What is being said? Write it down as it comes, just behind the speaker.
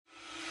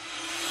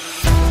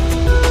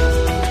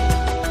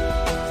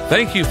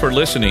Thank you for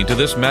listening to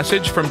this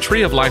message from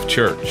Tree of Life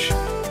Church.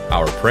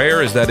 Our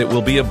prayer is that it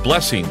will be a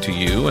blessing to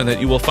you and that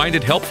you will find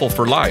it helpful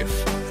for life.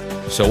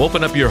 So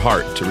open up your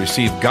heart to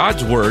receive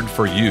God's Word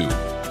for you.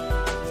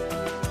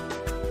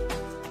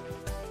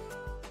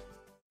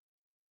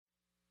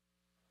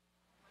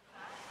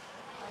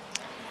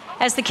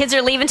 As the kids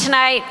are leaving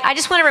tonight, I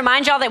just want to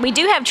remind y'all that we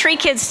do have Tree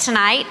Kids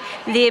tonight.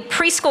 The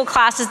preschool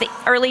classes, the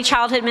early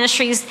childhood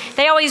ministries,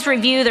 they always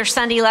review their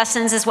Sunday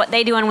lessons is what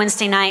they do on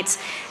Wednesday nights.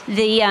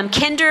 The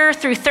kinder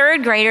through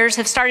third graders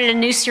have started a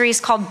new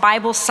series called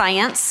Bible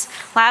Science.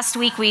 Last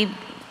week we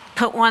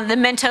put one of the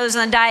Mentos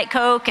in the Diet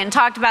Coke and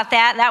talked about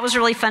that. That was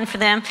really fun for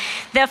them.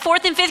 The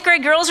fourth and fifth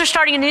grade girls are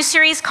starting a new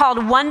series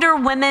called Wonder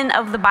Women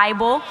of the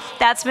Bible.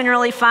 That's been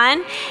really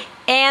fun.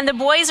 And the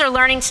boys are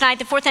learning tonight,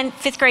 the fourth and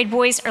fifth grade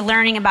boys are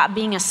learning about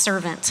being a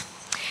servant.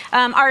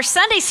 Our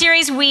Sunday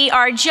series, we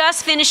are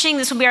just finishing.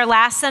 This will be our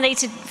last Sunday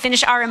to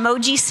finish our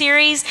emoji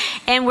series.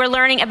 And we're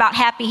learning about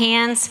happy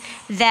hands,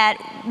 that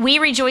we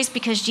rejoice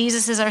because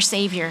Jesus is our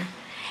Savior.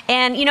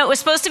 And, you know, it was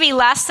supposed to be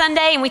last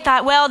Sunday, and we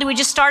thought, well, do we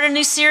just start a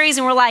new series?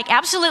 And we're like,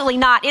 absolutely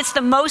not. It's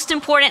the most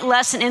important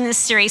lesson in this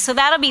series. So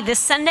that'll be this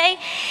Sunday.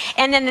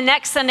 And then the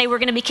next Sunday, we're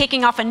going to be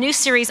kicking off a new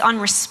series on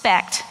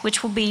respect,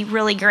 which will be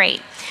really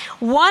great.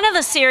 One of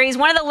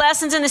the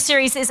lessons in the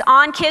series is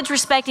on kids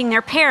respecting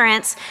their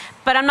parents,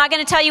 but I'm not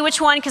going to tell you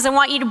which one because I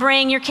want you to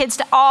bring your kids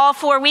to all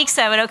 4 weeks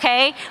of it,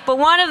 okay? But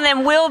one of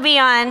them will be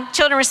on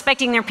children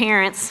respecting their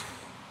parents.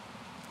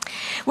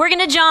 We're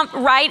going to jump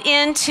right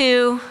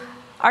into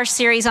our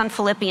series on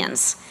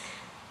Philippians.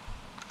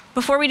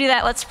 Before we do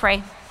that, let's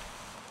pray.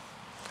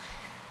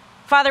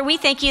 Father, we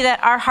thank you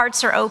that our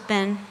hearts are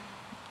open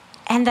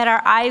and that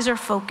our eyes are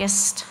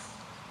focused.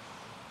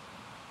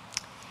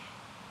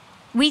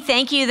 We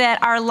thank you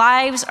that our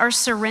lives are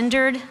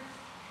surrendered,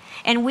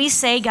 and we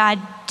say, God,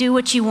 do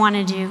what you want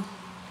to do.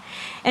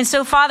 And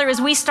so, Father, as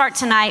we start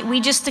tonight, we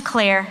just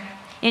declare,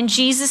 in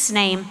Jesus'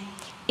 name,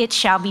 it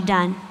shall be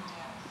done.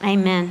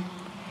 Amen.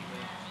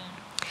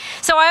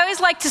 So I always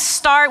like to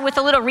start with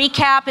a little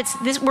recap.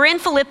 We're in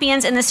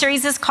Philippians, and the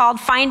series is called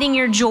Finding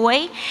Your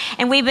Joy.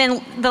 And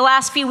the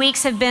last few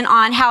weeks have been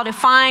on how to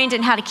find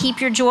and how to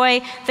keep your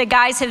joy. The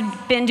guys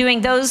have been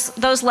doing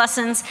those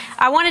lessons.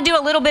 I want to do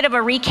a little bit of a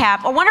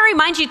recap. I want to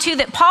remind you too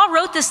that Paul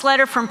wrote this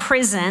letter from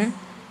prison,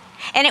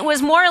 and it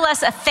was more or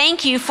less a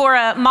thank you for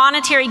a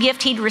monetary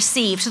gift he'd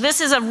received. So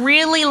this is a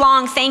really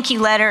long thank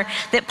you letter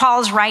that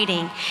Paul's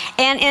writing.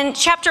 And in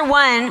chapter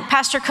 1,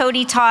 Pastor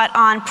Cody taught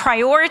on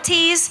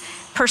priorities,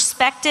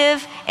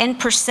 perspective, and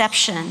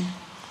perception.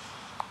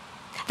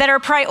 That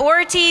our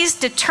priorities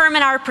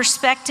determine our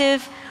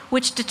perspective,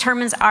 which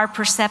determines our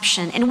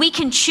perception. And we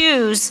can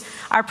choose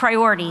our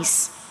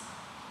priorities.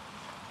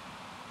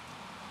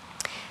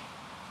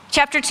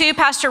 Chapter 2,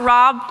 Pastor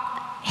Rob,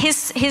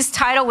 his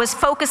title was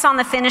Focus on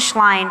the Finish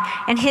Line.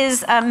 And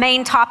his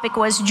main topic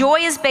was joy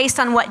is based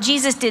on what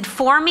Jesus did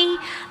for me,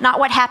 not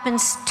what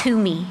happens to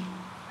me.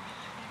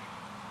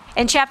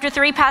 In chapter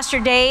 3, Pastor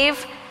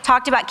Dave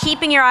talked about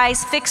keeping your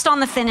eyes fixed on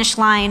the finish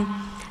line.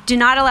 Do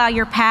not allow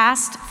your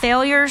past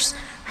failures,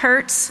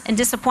 hurts, and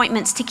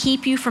disappointments to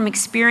keep you from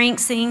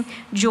experiencing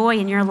joy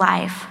in your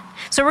life.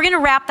 So we're going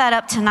to wrap that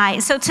up tonight.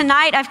 So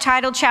tonight I've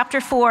titled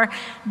chapter 4,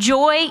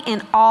 Joy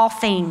in All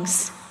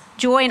Things.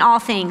 Joy in all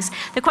things.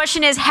 The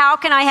question is, how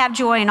can I have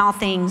joy in all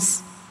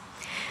things?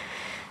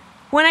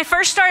 When I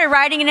first started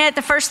writing it,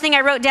 the first thing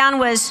I wrote down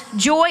was,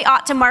 joy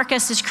ought to mark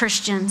us as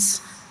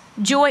Christians.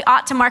 Joy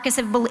ought to mark us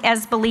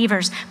as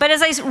believers. But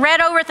as I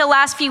read over it the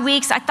last few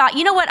weeks, I thought,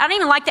 you know what? I don't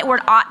even like that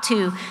word ought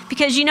to,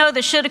 because you know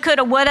the shoulda,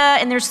 coulda, woulda,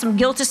 and there's some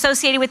guilt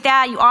associated with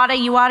that. You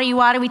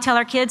oughta, we tell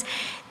our kids.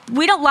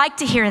 We don't like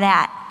to hear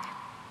that.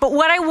 But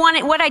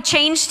what I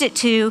changed it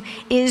to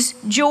is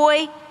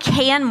joy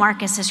can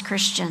mark us as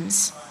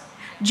Christians.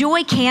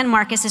 Joy can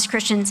mark us as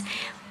Christians.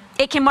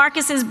 It can mark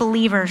us as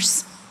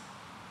believers.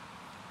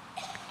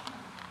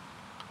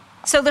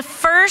 So the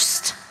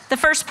first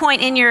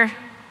point in your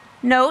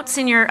notes,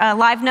 in your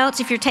live notes,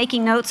 if you're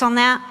taking notes on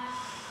that,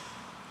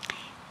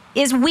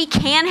 is we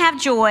can have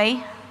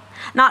joy,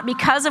 not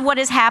because of what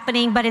is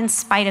happening, but in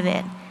spite of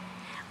it.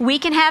 We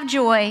can have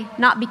joy,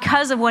 not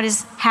because of what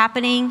is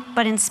happening,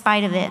 but in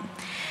spite of it.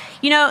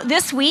 You know,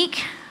 this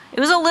week, it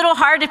was a little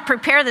hard to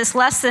prepare this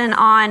lesson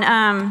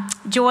on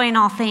joy in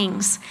all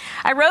things.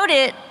 I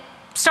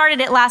started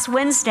it last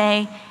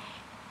Wednesday,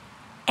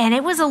 and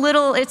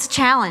it's a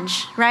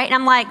challenge, right? And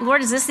I'm like,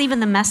 Lord, is this even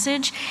the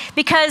message?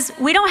 Because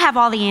we don't have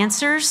all the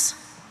answers.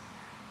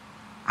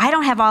 I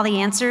don't have all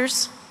the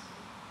answers.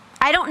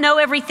 I don't know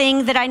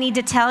everything that I need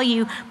to tell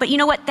you, but you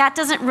know what? That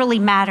doesn't really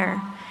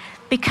matter.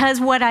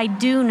 Because what I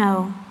do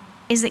know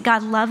is that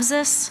God loves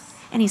us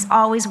and He's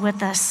always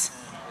with us.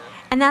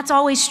 And that's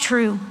always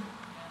true.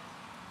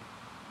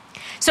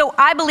 So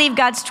I believe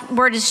God's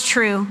word is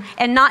true,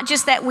 and not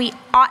just that we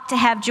ought to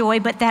have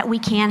joy, but that we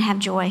can have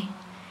joy.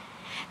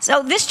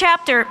 So this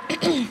chapter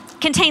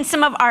contains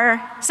some of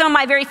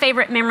my very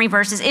favorite memory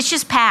verses. It's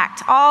just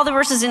packed. All the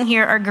verses in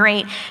here are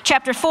great.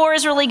 Chapter 4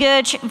 is really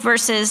good.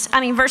 Verse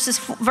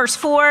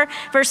 4,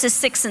 verses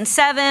 6 and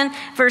 7,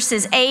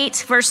 verses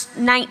 8, verse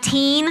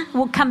 19.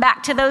 We'll come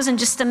back to those in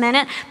just a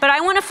minute. But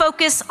I want to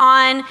focus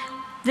on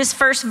this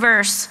first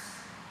verse.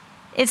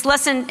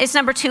 It's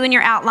number 2 in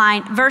your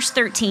outline, verse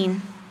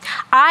 13.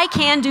 I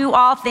can do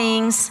all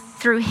things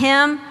through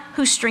him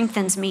who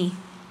strengthens me.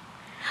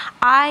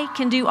 I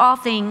can do all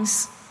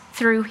things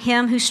through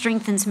him who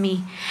strengthens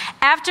me.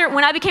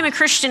 When I became a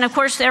Christian, of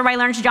course, everybody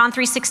learns John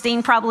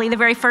 3:16, probably the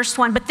very first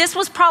one, but this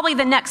was probably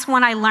the next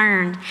one I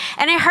learned.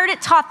 And I heard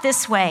it taught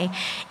this way.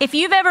 If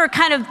you've ever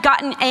kind of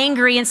gotten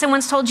angry and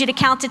someone's told you to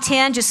count to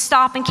 10, just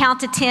stop and count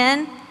to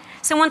 10.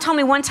 Someone told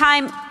me one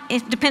time,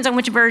 it depends on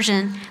which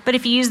version, but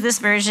if you use this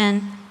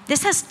version,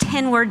 this has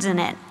 10 words in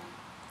it.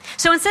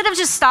 So instead of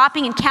just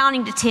stopping and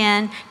counting to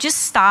 10, just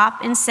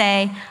stop and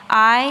say,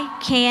 I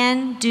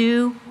can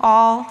do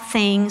all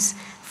things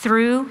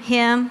through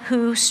him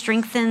who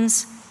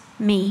strengthens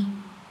me.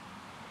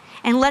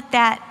 And let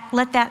that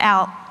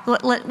out.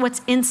 Let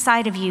what's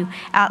inside of you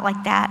out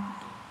like that.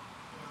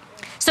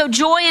 So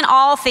joy in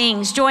all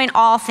things, joy in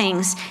all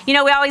things. You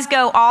know, we always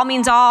go, all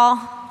means all,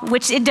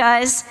 which it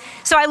does.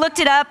 So I looked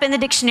it up in the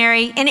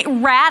dictionary, and it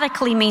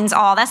radically means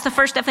all. That's the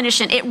first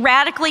definition. It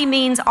radically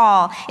means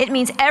all. It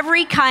means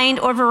every kind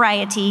or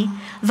variety,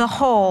 the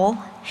whole.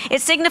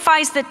 It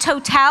signifies the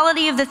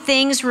totality of the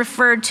things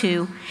referred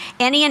to,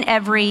 any and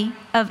every,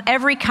 of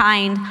every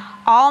kind,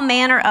 all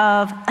manner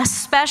of,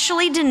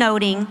 especially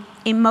denoting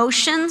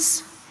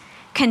emotions,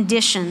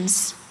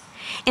 conditions,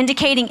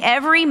 indicating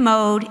every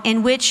mode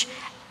in which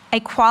a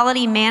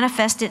quality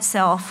manifests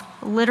itself,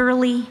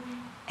 literally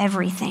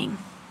everything.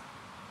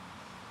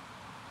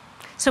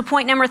 So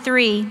point number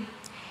 3,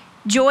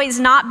 joy is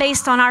not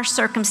based on our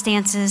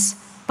circumstances,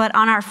 but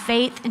on our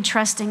faith and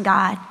trust in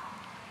God.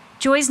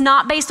 Joy is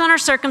not based on our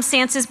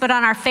circumstances, but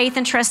on our faith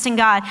and trust in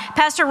God.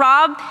 Pastor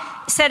Rob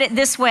said it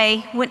this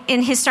way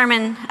in his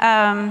sermon,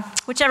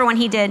 whichever one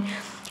he did.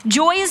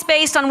 Joy is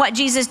based on what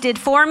Jesus did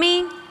for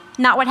me,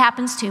 not what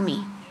happens to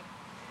me.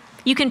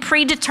 You can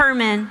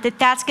predetermine that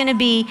that's going to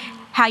be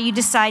how you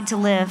decide to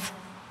live.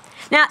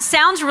 Now, it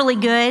sounds really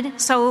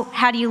good, so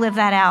how do you live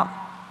that out?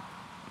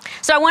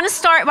 So I want to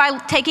start by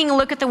taking a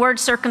look at the word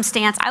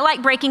circumstance. I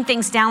like breaking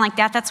things down like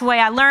that. That's the way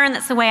I learn.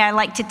 That's the way I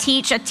like to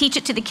teach. I teach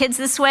it to the kids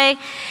this way.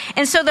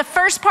 And so the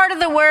first part of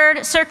the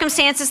word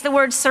circumstance is the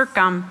word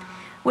circum,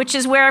 which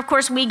is where, of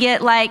course, we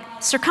get like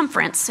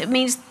circumference. It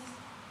means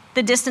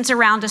the distance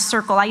around a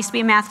circle. I used to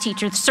be a math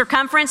teacher. The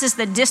circumference is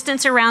the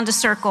distance around a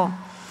circle.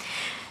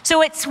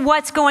 So it's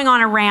what's going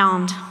on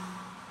around.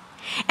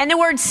 And the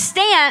word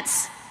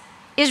stance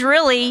is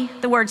really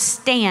the word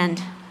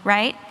stand,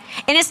 right?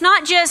 And it's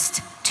not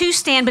just to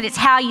stand, but it's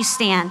how you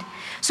stand.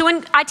 So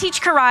when I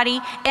teach karate,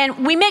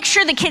 and we make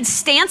sure the kids'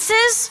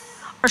 stances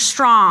are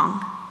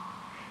strong.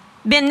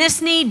 Bend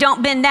this knee,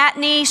 don't bend that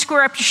knee,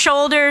 square up your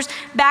shoulders,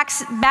 back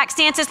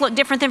stances look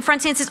different than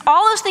front stances.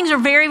 All those things are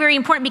very, very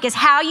important because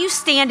how you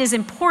stand is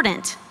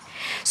important.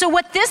 So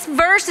what this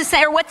verse is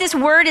saying, or what this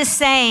word is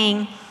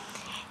saying,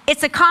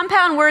 it's a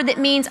compound word that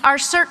means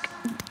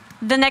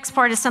the next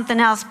part is something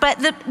else, but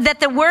that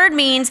the word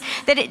means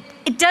that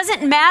it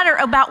doesn't matter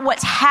about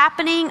what's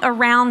happening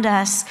around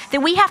us,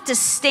 that we have to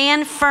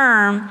stand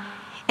firm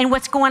in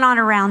what's going on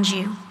around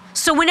you.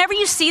 So whenever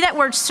you see that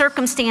word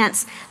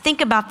circumstance,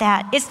 think about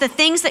that. It's the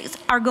things that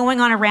are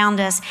going on around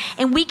us,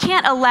 and we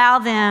can't allow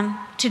them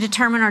to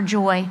determine our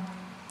joy.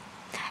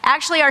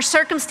 Actually, our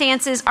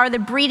circumstances are the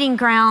breeding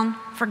ground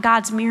for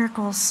God's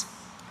miracles.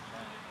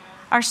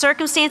 Our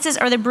circumstances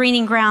are the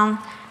breeding ground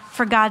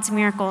for God's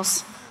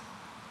miracles.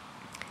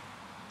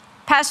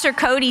 Pastor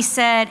Cody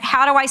said,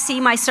 how do I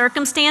see my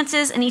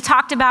circumstances? And he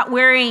talked about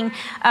wearing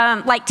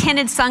like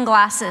tinted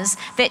sunglasses,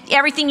 that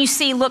everything you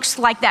see looks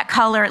like that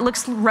color. It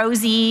looks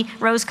rosy,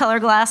 rose-colored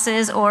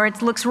glasses, or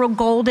it looks real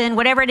golden,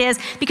 whatever it is,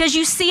 because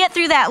you see it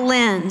through that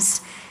lens.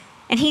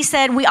 And he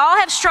said, we all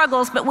have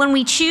struggles, but when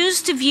we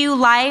choose to view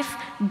life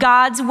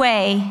God's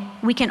way,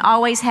 we can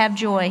always have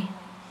joy.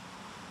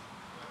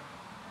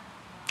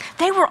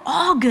 They were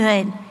all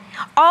good.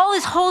 All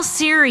this whole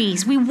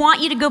series, we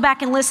want you to go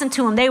back and listen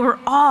to them. They were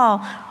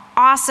all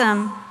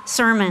awesome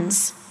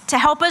sermons to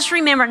help us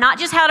remember not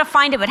just how to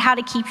find it, but how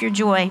to keep your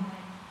joy.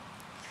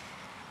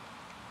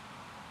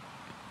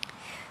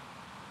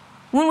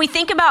 When we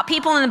think about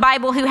people in the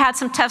Bible who had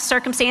some tough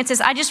circumstances,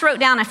 I just wrote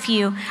down a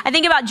few. I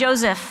think about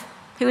Joseph,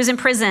 who was in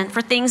prison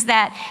for things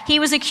that he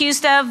was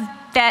accused of,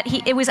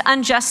 it was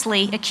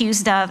unjustly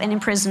accused of and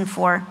imprisoned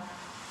for.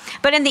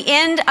 But in the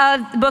end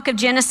of the book of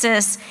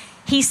Genesis,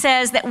 he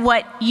says that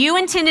what you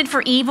intended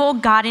for evil,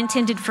 God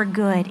intended for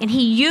good. And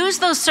he used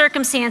those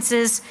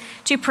circumstances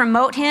to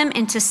promote him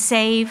and to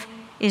save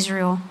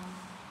Israel.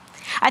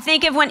 I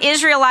think of when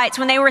Israelites,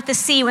 when they were at the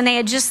sea, when they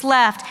had just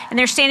left, and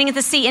they're standing at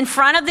the sea. In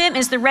front of them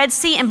is the Red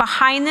Sea, and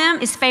behind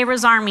them is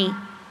Pharaoh's army.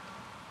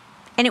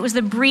 And it was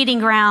the breeding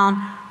ground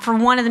for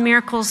one of the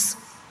miracles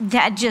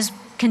that just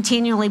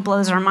continually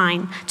blows our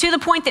mind, to the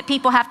point that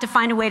people have to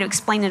find a way to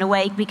explain it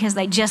away because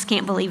they just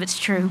can't believe it's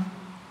true.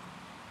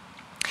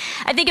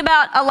 I think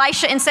about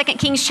Elisha in 2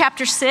 Kings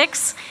chapter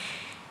 6.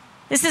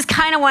 This is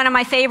kind of one of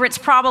my favorites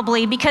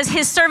probably, because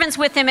his servant's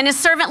with him, and his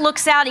servant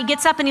looks out, he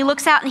gets up and he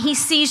looks out and he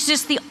sees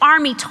just the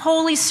army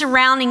totally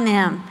surrounding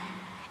them.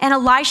 And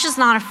Elisha's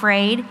not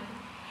afraid.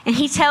 And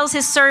he tells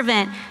his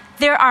servant,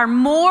 there are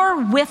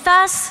more with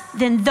us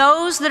than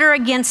those that are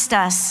against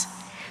us.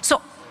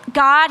 So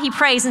God, he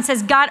prays and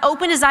says, God,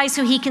 open his eyes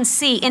so he can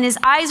see. And his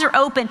eyes are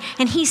open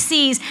and he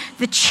sees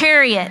the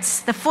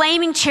chariots, the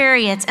flaming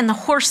chariots and the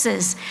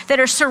horses that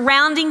are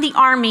surrounding the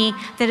army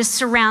that is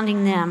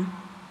surrounding them.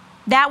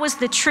 That was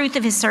the truth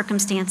of his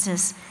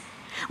circumstances.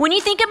 When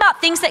you think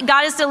about things that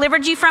God has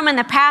delivered you from in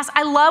the past,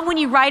 I love when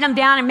you write them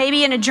down, and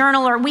maybe in a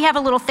journal, or we have a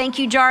little thank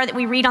you jar that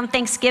we read on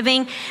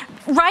Thanksgiving.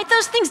 Write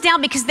those things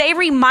down because they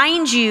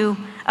remind you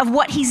of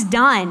what he's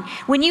done.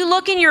 When you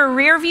look in your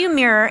rearview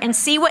mirror and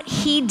see what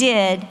he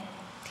did,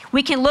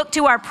 we can look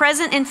to our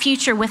present and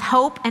future with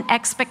hope and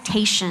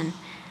expectation.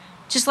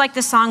 Just like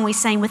the song we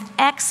sang, with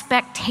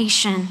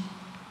expectation.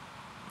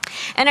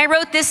 And I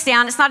wrote this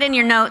down, it's not in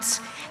your notes,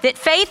 that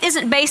faith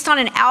isn't based on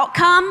an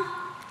outcome,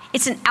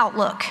 it's an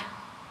outlook.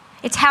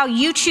 It's how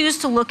you choose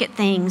to look at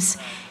things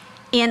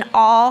in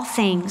all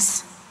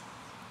things.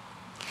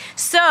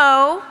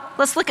 So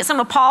let's look at some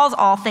of Paul's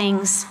all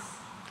things.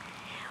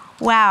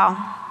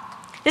 Wow.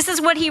 This is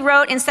what he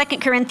wrote in 2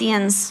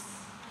 Corinthians.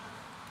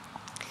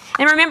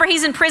 And remember,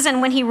 he's in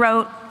prison when he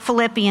wrote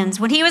Philippians.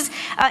 When he was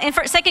in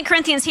 2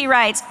 Corinthians, he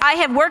writes, I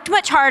have worked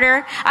much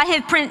harder. I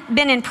have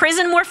been in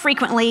prison more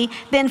frequently,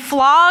 been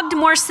flogged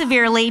more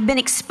severely, been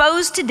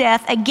exposed to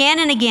death again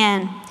and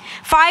again.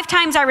 5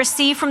 times I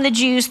received from the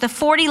Jews the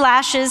 40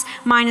 lashes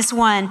minus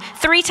 1.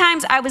 3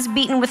 times I was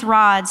beaten with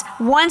rods.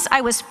 Once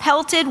I was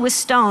pelted with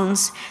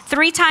stones.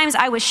 3 times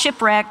I was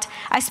shipwrecked.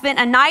 I spent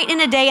a night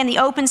and a day in the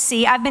open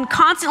sea. I've been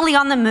constantly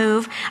on the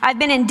move. I've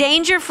been in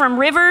danger from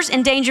rivers,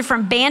 in danger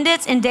from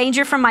bandits, in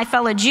danger from my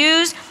fellow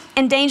Jews,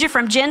 in danger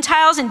from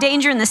Gentiles, in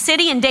danger in the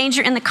city, in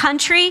danger in the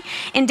country,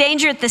 in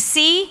danger at the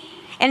sea,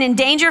 and in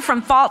danger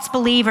from false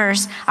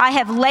believers. I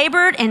have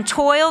labored and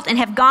toiled and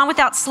have gone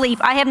without sleep.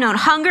 I have known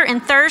hunger and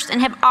thirst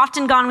and have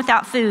often gone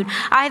without food.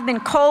 I have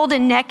been cold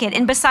and naked,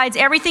 and besides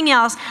everything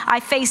else, I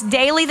face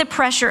daily the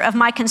pressure of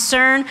my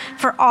concern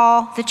for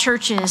all the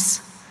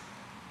churches.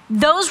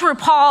 Those were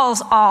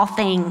Paul's all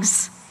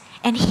things,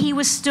 and he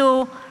was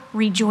still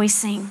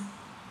rejoicing.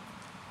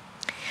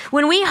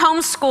 When we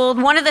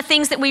homeschooled, one of the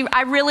things that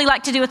I really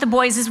like to do with the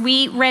boys is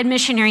we read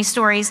missionary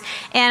stories.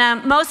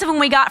 And most of them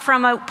we got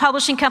from a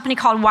publishing company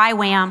called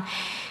YWAM.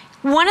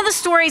 One of the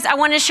stories I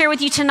wanted to share with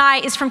you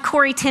tonight is from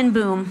Corrie ten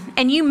Boom.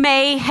 And you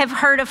may have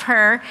heard of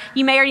her.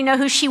 You may already know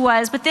who she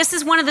was. But this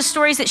is one of the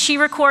stories that she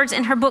records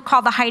in her book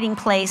called The Hiding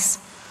Place.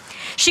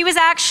 She was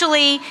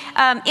actually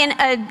in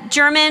a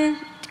German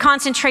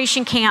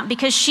concentration camp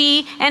because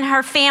she and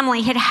her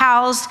family had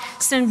housed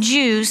some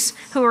Jews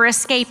who were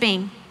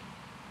escaping.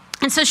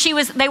 And so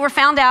they were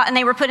found out and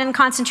they were put in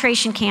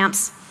concentration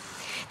camps.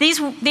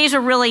 These are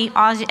really,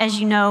 as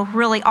you know,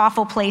 really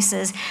awful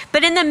places.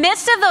 But in the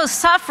midst of those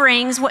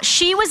sufferings, what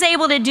she was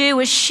able to do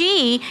was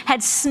she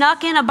had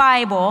snuck in a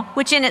Bible,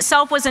 which in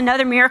itself was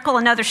another miracle,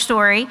 another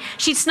story.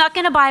 She'd snuck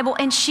in a Bible,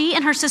 and she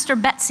and her sister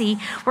Betsy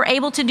were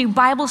able to do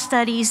Bible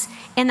studies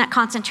in that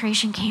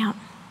concentration camp.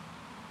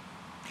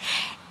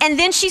 And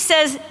then she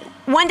says,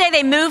 one day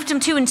they moved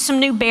them to some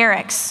new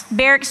barracks,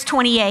 Barracks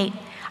 28.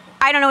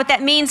 I don't know what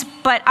that means,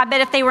 but I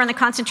bet if they were in the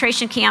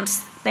concentration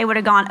camps, they would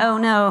have gone, oh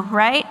no,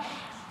 right?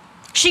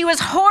 She was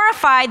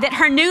horrified that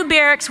her new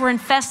barracks were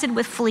infested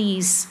with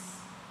fleas.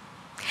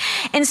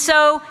 And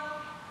so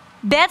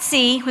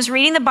Betsy was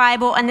reading the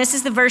Bible, and this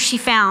is the verse she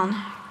found.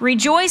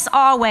 Rejoice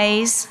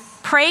always,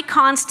 pray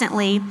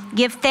constantly,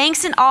 give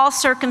thanks in all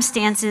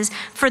circumstances,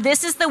 for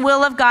this is the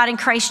will of God in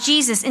Christ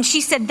Jesus. And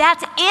she said,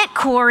 that's it,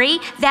 Corrie.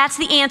 That's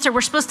the answer.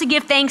 We're supposed to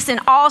give thanks in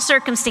all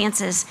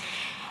circumstances.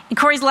 And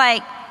Corrie's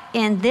like,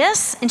 in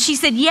this? And she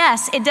said,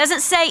 yes, it doesn't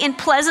say in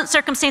pleasant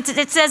circumstances,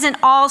 it says in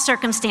all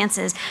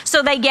circumstances.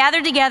 So they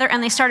gathered together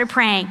and they started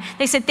praying.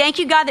 They said, thank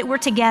you, God, that we're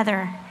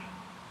together.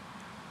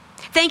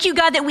 Thank you,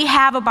 God, that we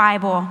have a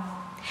Bible.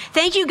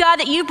 Thank you, God,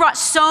 that you brought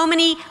so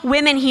many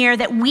women here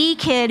that we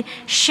could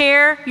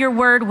share your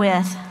word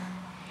with.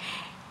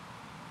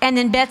 And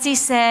then Betsy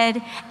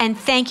said, and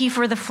thank you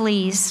for the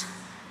fleas.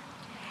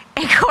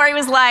 And Corrie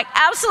was like,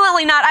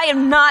 absolutely not. I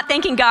am not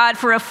thanking God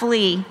for a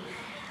flea.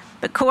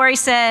 But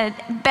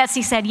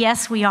Betsy said,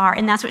 yes, we are.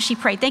 And that's what she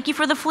prayed. Thank you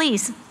for the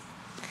fleas.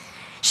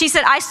 She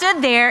said, I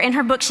stood there, in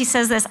her book she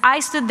says this,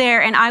 I stood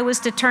there and I was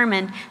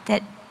determined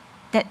that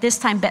this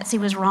time Betsy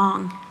was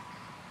wrong.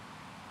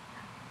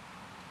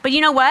 But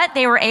you know what?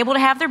 They were able to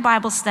have their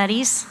Bible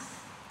studies.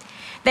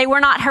 They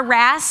were not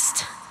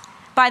harassed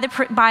by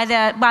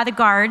the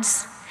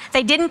guards.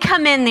 They didn't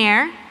come in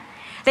there.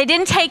 They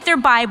didn't take their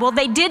Bible.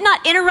 They did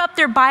not interrupt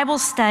their Bible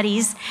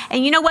studies.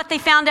 And you know what they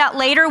found out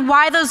later?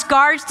 Why those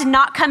guards did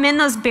not come in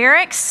those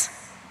barracks?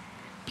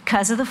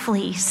 Because of the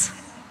fleas.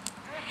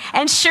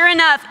 And sure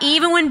enough,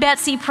 even when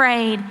Betsy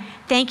prayed,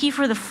 thank you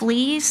for the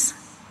fleas,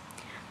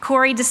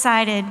 Corrie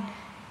decided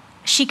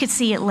she could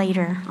see it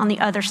later on the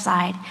other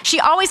side. She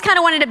always kind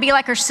of wanted to be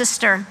like her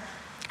sister.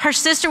 Her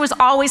sister was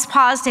always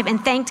positive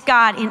and thanked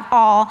God in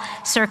all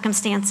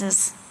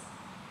circumstances.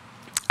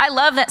 I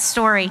love that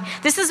story.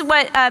 This is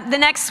what, the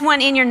next one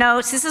in your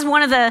notes, this is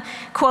one of the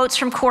quotes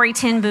from Corrie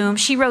ten Boom.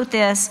 She wrote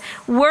this: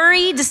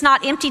 "Worry does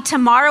not empty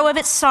tomorrow of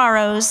its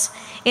sorrows,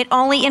 it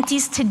only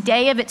empties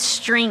today of its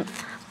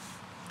strength."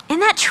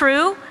 Isn't that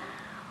true?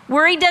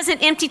 Worry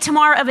doesn't empty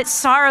tomorrow of its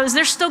sorrows.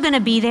 They're still gonna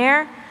be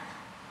there,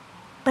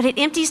 but it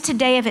empties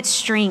today of its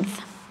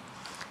strength.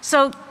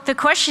 So the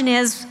question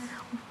is,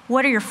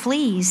 what are your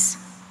fleas,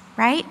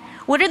 right?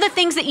 What are the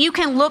things that you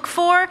can look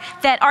for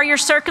that are your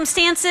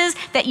circumstances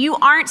that you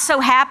aren't so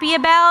happy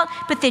about,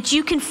 but that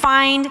you can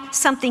find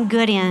something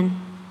good in?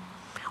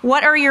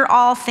 What are your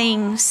all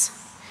things?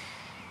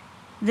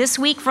 This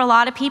week for a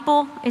lot of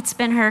people, it's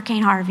been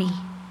Hurricane Harvey.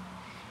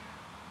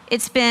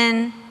 It's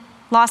been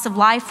loss of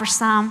life for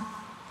some,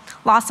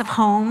 loss of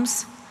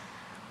homes,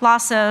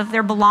 loss of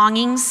their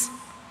belongings,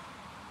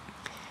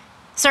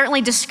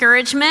 certainly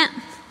discouragement.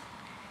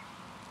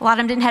 A lot of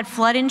them didn't have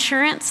flood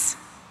insurance,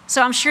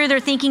 so I'm sure they're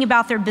thinking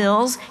about their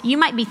bills. You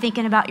might be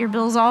thinking about your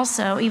bills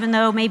also, even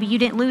though maybe you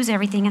didn't lose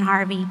everything in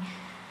Harvey.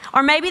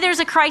 Or maybe there's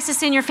a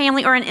crisis in your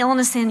family or an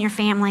illness in your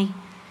family.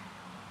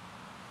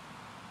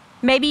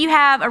 Maybe you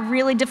have a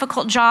really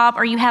difficult job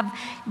or you have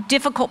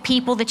difficult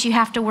people that you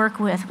have to work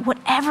with.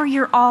 Whatever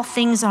your all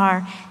things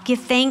are, give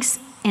thanks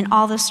in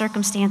all those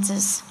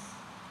circumstances.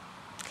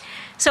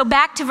 So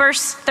back to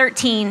verse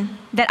 13,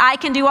 that I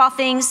can do all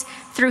things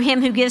through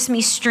him who gives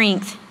me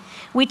strength.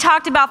 We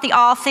talked about the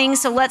all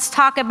things, so let's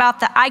talk about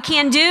the I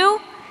can do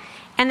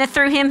and the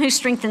through him who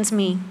strengthens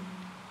me.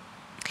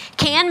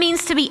 Can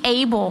means to be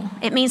able.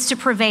 It means to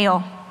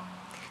prevail.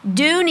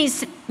 Do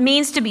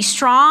means to be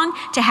strong,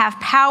 to have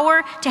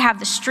power, to have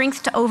the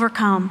strength to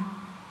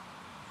overcome.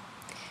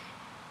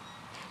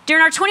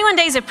 During our 21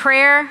 days of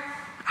prayer,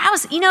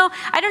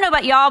 I don't know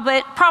about y'all,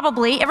 but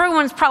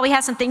everyone's probably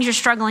has some things you're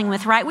struggling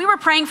with, right? We were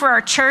praying for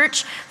our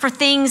church, for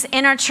things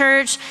in our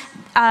church,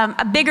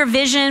 a bigger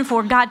vision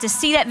for God to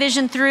see that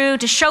vision through,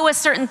 to show us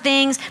certain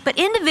things. But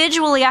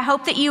individually, I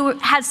hope that you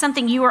had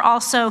something you were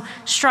also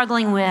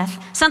struggling with,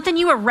 something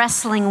you were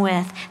wrestling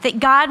with, that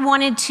God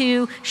wanted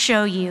to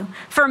show you.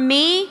 For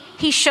me,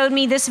 he showed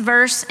me this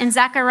verse in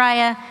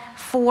Zechariah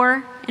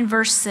 4 and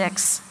verse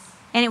 6.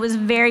 And it was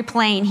very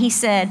plain. He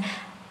said,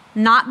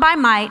 "Not by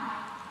might,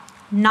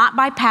 not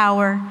by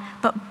power,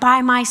 but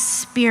by my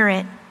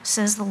spirit,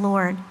 says the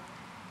Lord."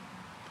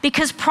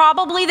 Because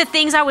probably the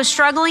things I was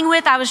struggling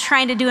with, I was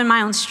trying to do in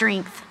my own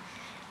strength.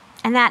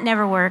 And that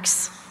never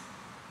works.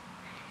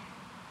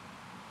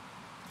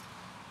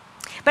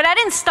 But I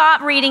didn't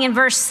stop reading in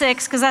verse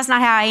 6 because that's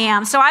not how I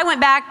am. So I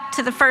went back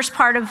to the first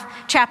part of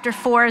chapter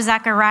 4 of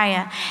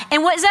Zechariah.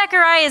 And what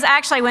Zechariah is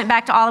actually, I went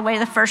back to all the way to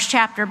the first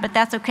chapter, but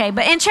that's okay.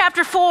 But in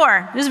chapter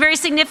 4, it was very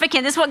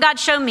significant. This is what God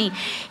showed me.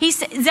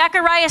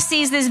 Zechariah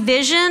sees this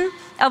vision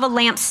of a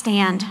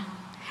lampstand.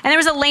 And there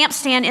was a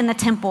lampstand in the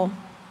temple.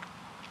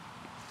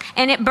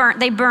 And it burnt.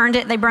 They burned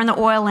it. They burned the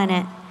oil in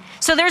it.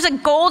 So there's a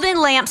golden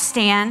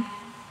lampstand.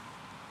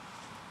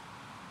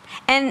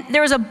 And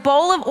there was a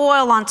bowl of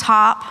oil on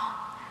top,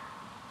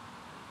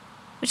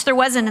 which there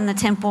wasn't in the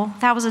temple.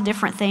 That was a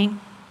different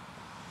thing.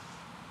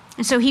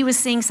 And so he was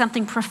seeing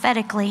something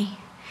prophetically,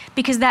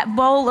 because that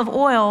bowl of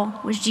oil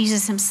was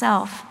Jesus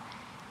himself.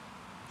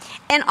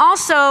 And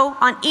also,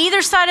 on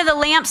either side of the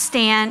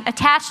lampstand,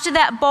 attached to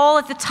that bowl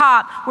at the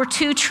top, were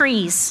 2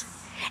 trees.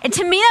 And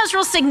to me, that was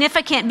real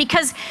significant,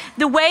 because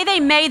the way they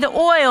made the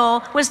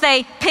oil was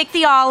they picked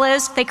the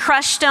olives, they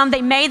crushed them,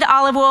 they made the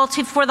olive oil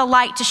for the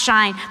light to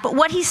shine. But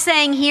what he's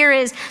saying here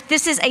is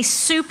this is a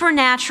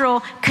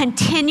supernatural,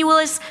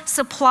 continuous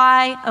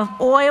supply of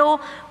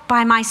oil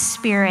by my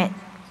spirit.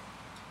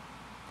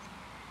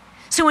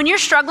 So when you're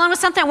struggling with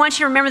something, I want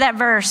you to remember that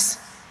verse.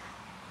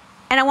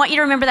 And I want you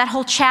to remember that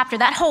whole chapter,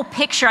 that whole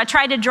picture. I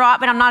tried to draw it,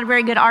 but I'm not a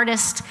very good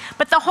artist.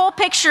 But the whole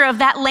picture of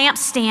that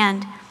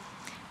lampstand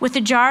with a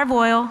jar of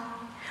oil,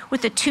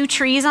 with the 2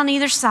 trees on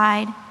either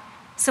side,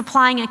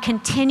 supplying a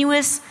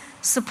continuous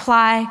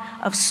supply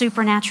of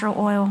supernatural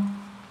oil.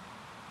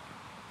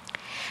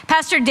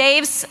 Pastor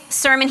Dave's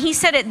sermon, he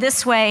said it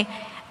this way: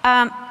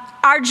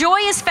 our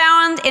joy is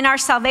found in our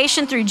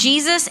salvation through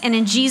Jesus and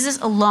in Jesus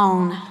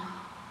alone.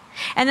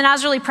 And then I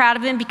was really proud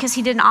of him because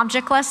he did an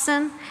object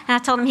lesson, and I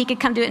told him he could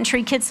come do it in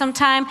Tree Kids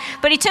sometime.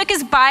 But he took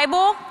his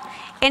Bible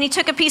and he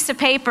took a piece of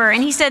paper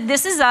and he said,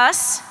 "This is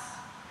us."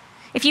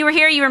 If you were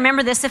here, you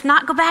remember this. If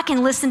not, go back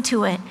and listen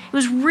to it. It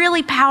was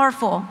really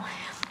powerful.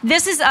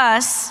 This is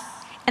us,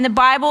 and the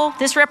Bible,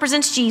 this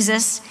represents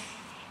Jesus.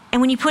 And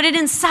when you put it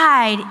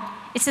inside,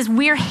 it says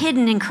we're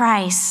hidden in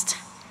Christ.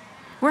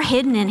 We're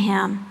hidden in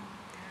him.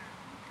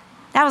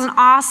 That was an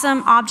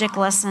awesome object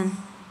lesson.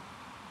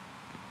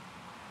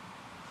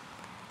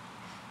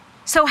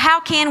 So how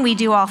can we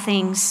do all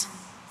things?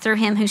 Through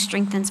him who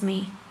strengthens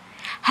me.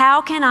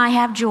 How can I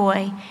have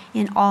joy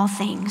in all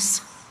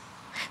things?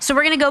 So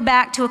we're going to go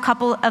back to a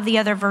couple of the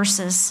other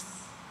verses.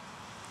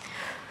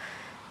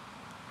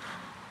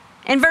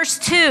 In verse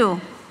 2,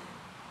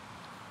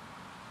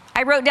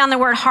 I wrote down the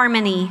word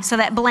harmony, so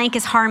that blank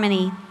is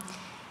harmony.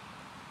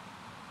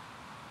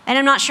 And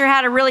I'm not sure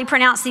how to really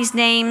pronounce these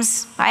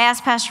names. I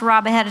asked Pastor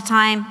Rob ahead of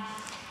time.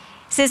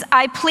 It says,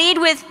 I plead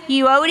with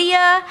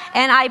Euodia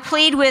and I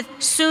plead with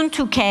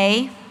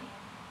Syntyche.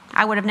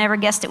 I would have never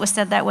guessed it was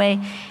said that way.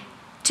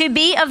 To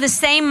be of the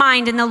same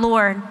mind in the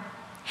Lord.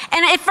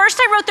 And at first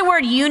I wrote the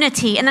word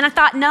unity, and then I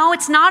thought, no,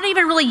 it's not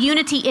even really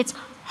unity, it's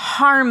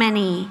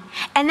harmony.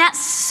 And that's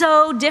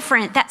so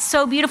different. That's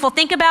so beautiful.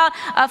 Think about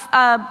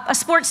a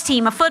sports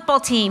team, a football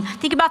team.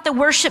 Think about the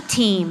worship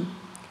team.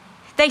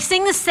 They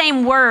sing the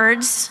same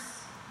words,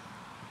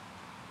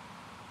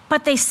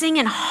 but they sing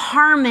in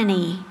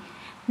harmony,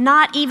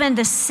 not even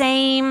the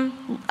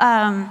same.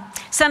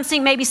 Some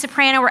sing maybe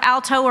soprano or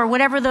alto or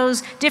whatever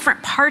those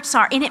different parts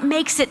are, and it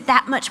makes it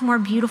that much more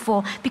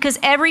beautiful because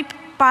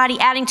everybody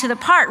adding to the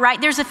part, right?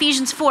 There's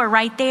Ephesians 4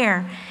 right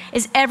there,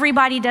 is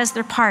everybody does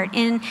their part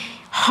in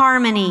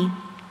harmony.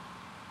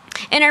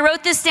 And I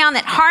wrote this down,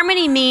 that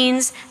harmony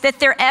means that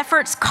their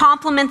efforts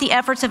complement the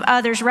efforts of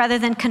others rather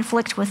than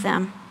conflict with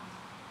them.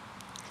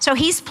 So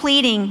he's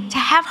pleading to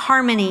have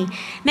harmony.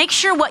 Make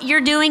sure what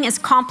you're doing is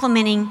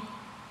complementing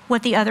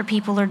what the other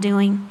people are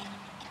doing.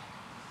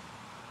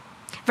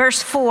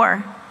 Verse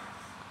 4.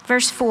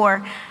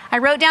 I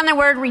wrote down the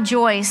word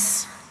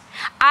rejoice.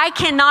 I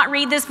cannot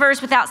read this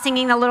verse without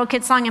singing the little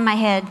kid song in my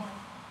head.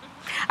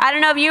 I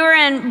don't know if you were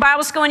in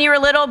Bible school when you were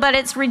little, but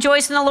it's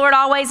rejoice in the Lord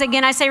always.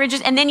 Again, I say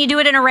rejoice, and then you do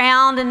it in a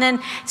round, and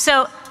then,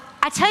 so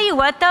I tell you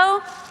what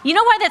though, you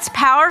know why that's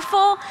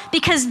powerful?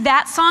 Because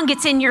that song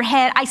gets in your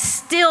head. I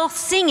still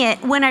sing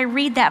it when I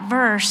read that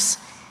verse.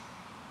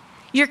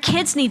 Your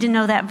kids need to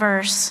know that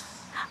verse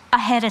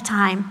ahead of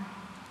time.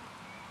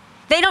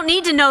 They don't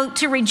need to know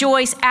to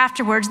rejoice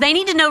afterwards. They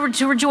need to know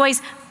to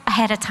rejoice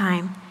ahead of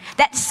time.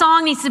 That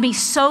song needs to be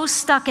so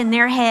stuck in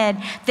their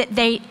head that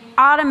they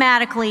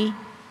automatically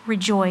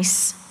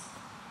rejoice.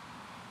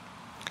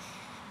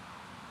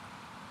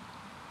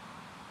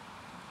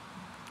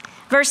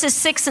 Verses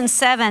 6 and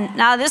 7.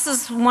 Now, this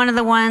is one of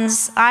the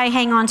ones I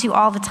hang on to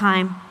all the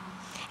time.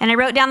 And I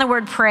wrote down the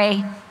word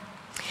pray.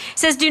 It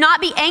says, do not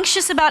be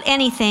anxious about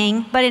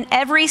anything, but in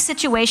every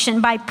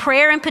situation, by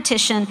prayer and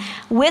petition,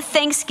 with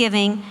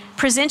thanksgiving,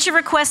 present your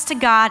requests to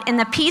God, and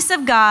the peace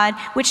of God,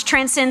 which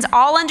transcends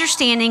all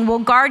understanding, will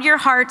guard your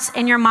hearts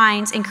and your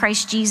minds in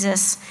Christ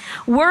Jesus.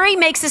 Worry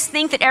makes us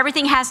think that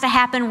everything has to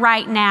happen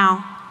right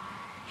now.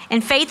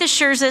 And faith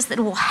assures us that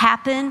it will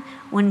happen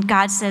when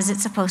God says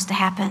it's supposed to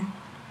happen.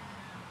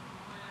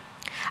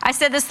 I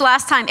said this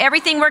last time,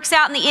 everything works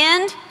out in the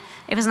end.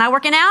 If it's not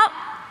working out,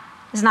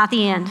 it's not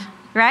the end,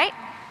 right?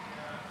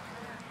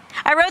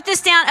 I wrote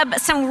this down,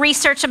 some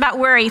research about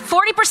worry.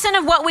 40%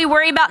 of what we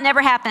worry about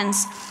never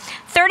happens.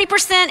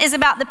 30% is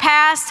about the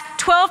past,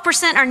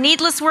 12% are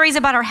needless worries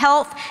about our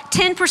health,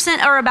 10%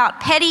 are about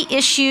petty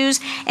issues,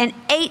 and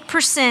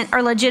 8%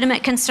 are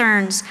legitimate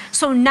concerns.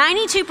 So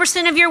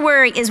 92% of your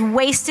worry is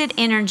wasted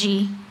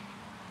energy.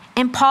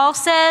 And Paul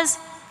says,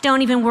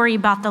 don't even worry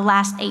about the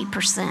last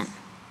 8%.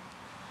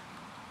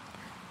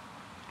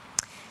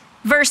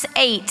 Verse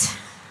 8.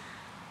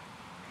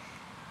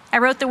 I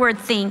wrote the word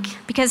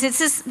think because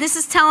this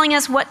is telling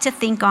us what to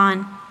think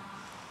on.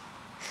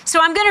 So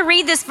I'm going to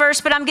read this verse,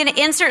 but I'm going to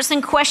insert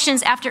some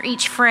questions after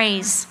each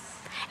phrase.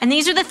 And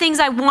these are the things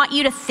I want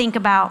you to think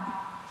about.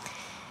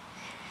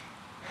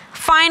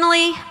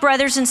 Finally,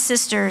 brothers and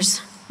sisters,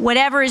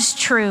 whatever is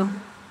true,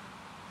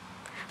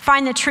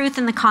 find the truth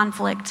in the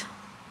conflict.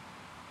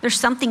 There's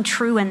something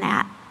true in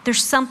that.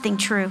 There's something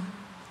true.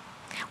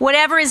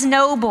 Whatever is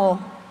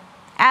noble,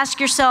 ask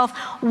yourself,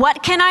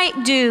 what can I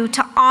do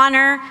to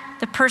honor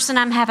the person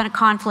I'm having a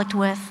conflict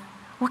with?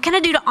 What can I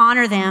do to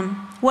honor them?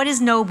 What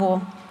is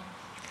noble?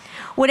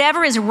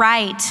 Whatever is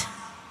right.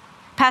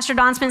 Pastor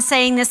Don's been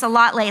saying this a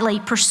lot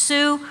lately.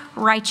 Pursue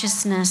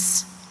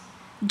righteousness.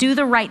 Do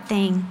the right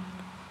thing.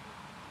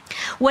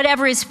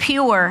 Whatever is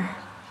pure.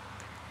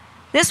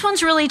 This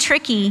one's really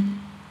tricky.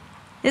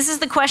 This is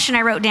the question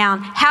I wrote down.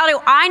 How do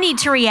I need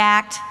to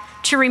react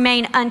to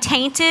remain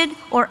untainted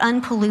or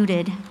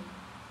unpolluted?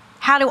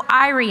 How do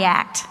I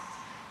react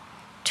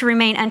to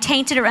remain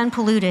untainted or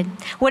unpolluted?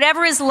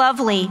 Whatever is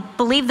lovely,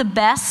 believe the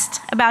best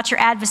about your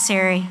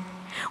adversary.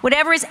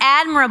 Whatever is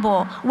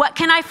admirable, what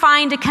can I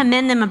find to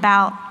commend them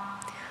about?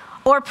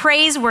 Or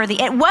praiseworthy.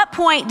 At what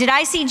point did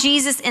I see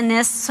Jesus in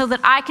this so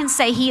that I can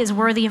say he is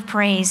worthy of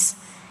praise?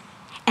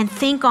 And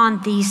think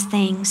on these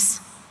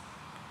things.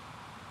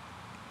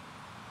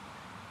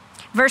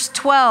 Verse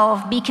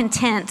 12, be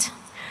content.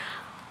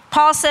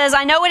 Paul says,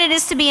 I know what it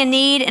is to be in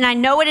need, and I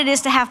know what it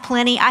is to have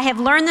plenty. I have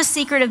learned the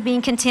secret of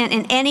being content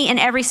in any and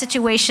every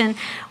situation,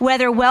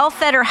 whether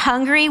well-fed or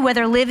hungry,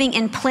 whether living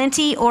in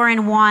plenty or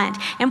in want.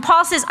 And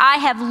Paul says, I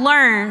have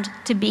learned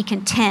to be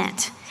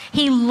content.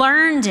 He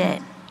learned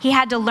it. He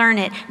had to learn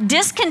it.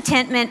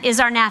 Discontentment is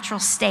our natural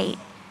state.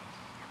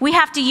 We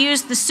have to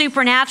use the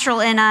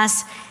supernatural in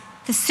us,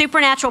 the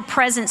supernatural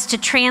presence, to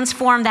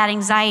transform that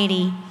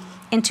anxiety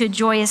into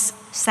joyous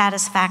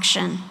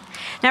satisfaction.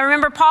 Now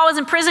remember, Paul was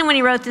in prison when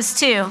he wrote this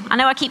too. I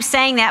know I keep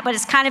saying that, but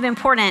it's kind of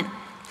important.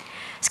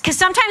 Because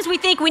sometimes we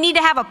think we need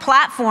to have a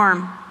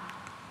platform.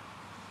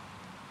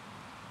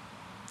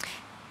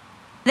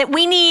 That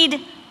we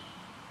need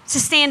to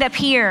stand up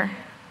here.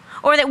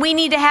 Or that we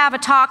need to have a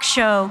talk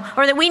show.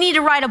 Or that we need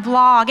to write a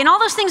blog. And all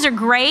those things are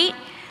great.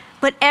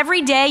 But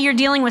every day you're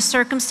dealing with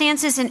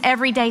circumstances, and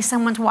every day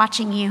someone's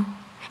watching you.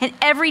 And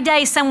every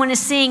day someone is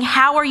seeing,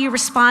 how are you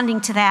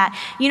responding to that?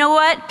 You know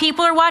what?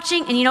 People are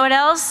watching, and you know what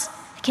else?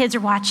 The kids are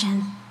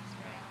watching.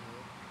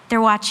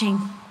 They're watching.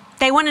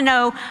 They want to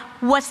know,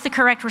 what's the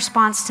correct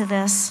response to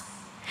this?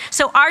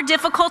 So our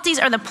difficulties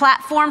are the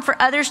platform for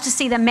others to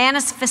see the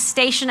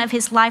manifestation of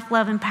his life,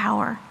 love, and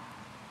power.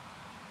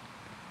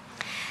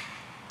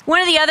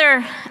 One of the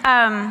other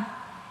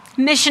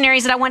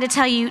missionaries that I wanted to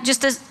tell you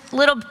just a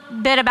little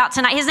bit about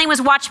tonight, his name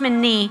was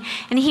Watchman Nee,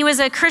 and he was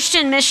a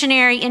Christian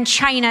missionary in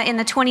China in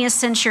the 20th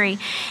century.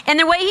 And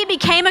the way he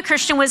became a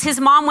Christian was his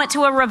mom went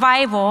to a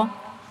revival.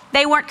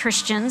 They weren't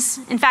Christians.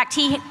 In fact,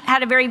 he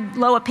had a very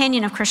low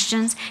opinion of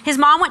Christians. His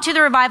mom went to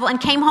the revival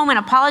and came home and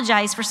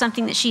apologized for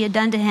something that she had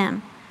done to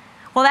him.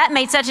 Well, that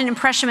made such an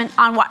impression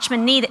on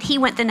Watchman Nee that he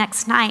went the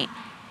next night.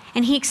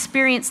 And he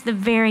experienced the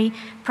very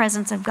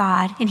presence of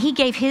God. And he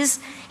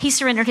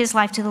surrendered his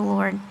life to the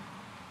Lord.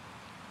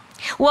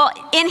 Well,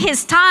 in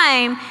his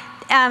time,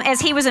 as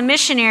he was a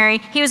missionary,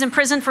 he was in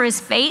prison for his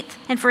faith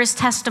and for his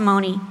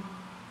testimony.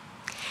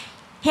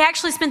 He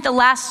actually spent the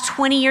last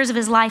 20 years of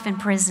his life in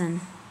prison.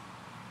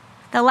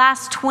 The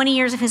last 20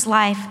 years of his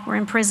life were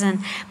in prison.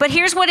 But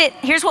here's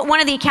what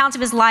one of the accounts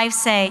of his life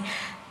say.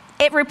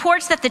 It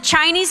reports that the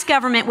Chinese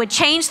government would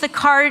change the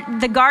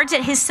guards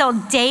at his cell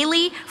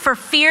daily for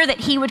fear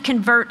that he would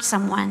convert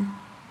someone.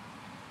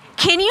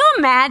 Can you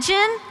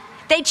imagine?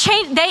 They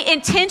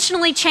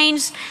intentionally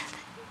changed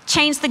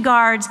the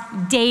guards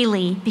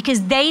daily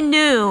because they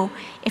knew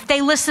if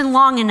they listened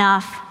long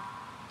enough,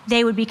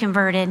 they would be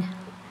converted.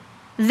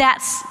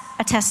 That's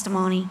a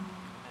testimony.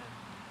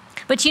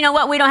 But you know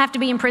what? We don't have to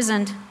be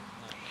imprisoned.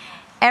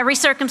 Every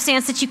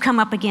circumstance that you come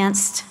up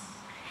against,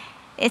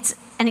 it's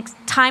a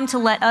time to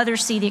let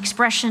others see the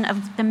expression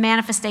of the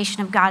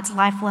manifestation of God's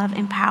life, love,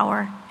 and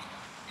power.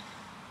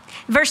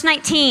 Verse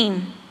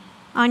 19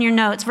 on your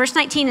notes. Verse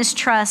 19 is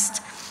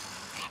trust.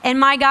 And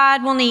my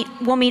God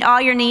will meet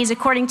all your needs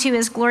according to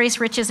his glorious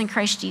riches in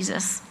Christ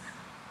Jesus.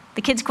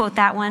 The kids quote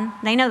that one.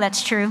 They know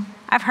that's true.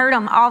 I've heard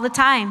them all the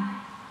time.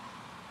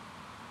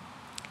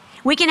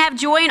 We can have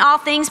joy in all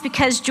things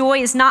because joy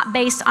is not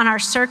based on our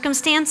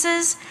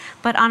circumstances,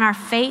 but on our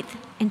faith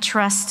and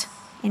trust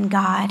in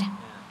God.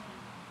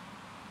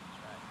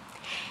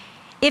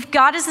 If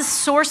God is the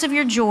source of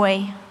your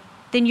joy,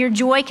 then your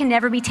joy can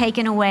never be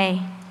taken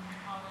away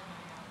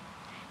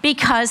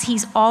because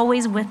he's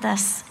always with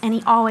us and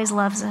he always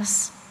loves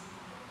us.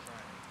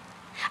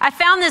 I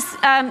found this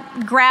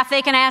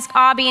graphic and I asked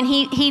Abby, and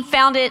he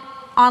found it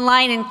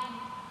online and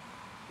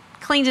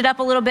cleaned it up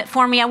a little bit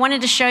for me. I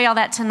wanted to show y'all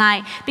that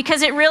tonight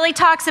because it really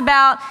talks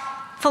about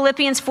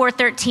Philippians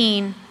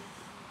 4:13,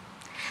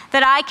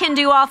 that I can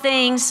do all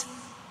things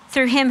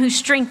through him who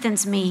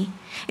strengthens me.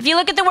 If you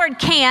look at the word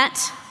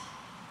can't,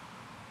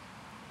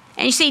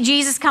 and you see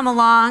Jesus come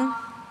along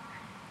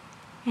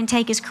and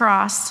take his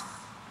cross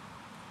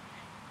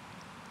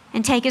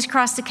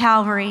to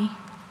Calvary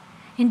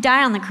and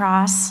die on the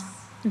cross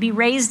and be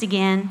raised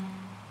again,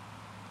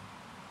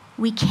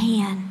 we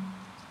can.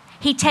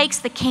 He takes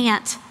the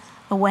can't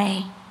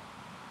away.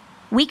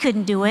 We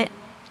couldn't do it,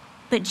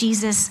 but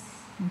Jesus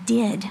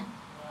did.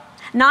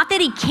 Not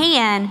that he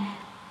can,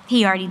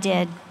 he already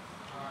did.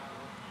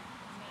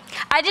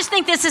 I just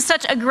think this is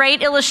such a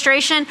great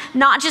illustration,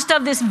 not just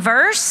of this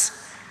verse,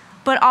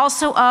 but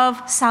also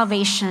of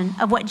salvation,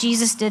 of what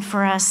Jesus did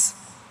for us.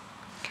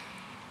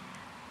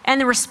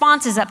 And the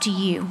response is up to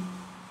you.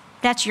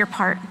 That's your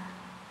part.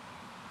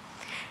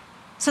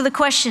 So the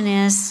question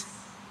is,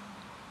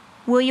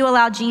 will you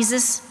allow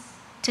Jesus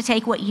to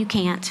take what you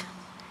can't?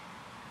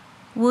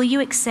 Will you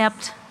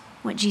accept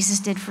what Jesus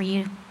did for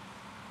you?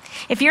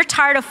 If you're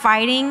tired of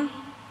fighting,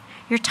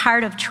 you're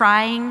tired of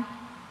trying,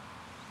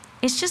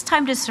 it's just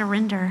time to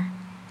surrender.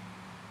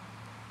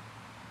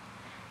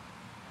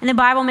 And the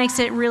Bible makes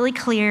it really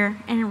clear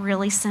and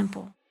really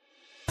simple.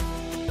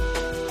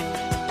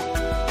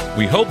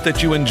 We hope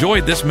that you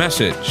enjoyed this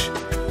message.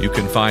 You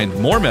can find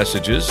more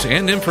messages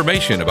and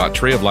information about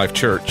Tree of Life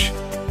Church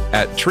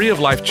at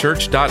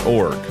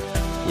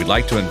treeoflifechurch.org. We'd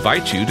like to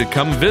invite you to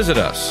come visit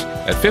us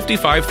at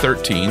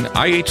 5513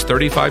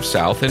 IH-35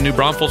 South in New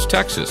Braunfels,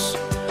 Texas.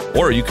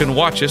 Or you can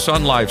watch us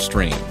on live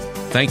stream.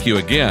 Thank you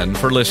again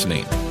for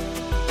listening.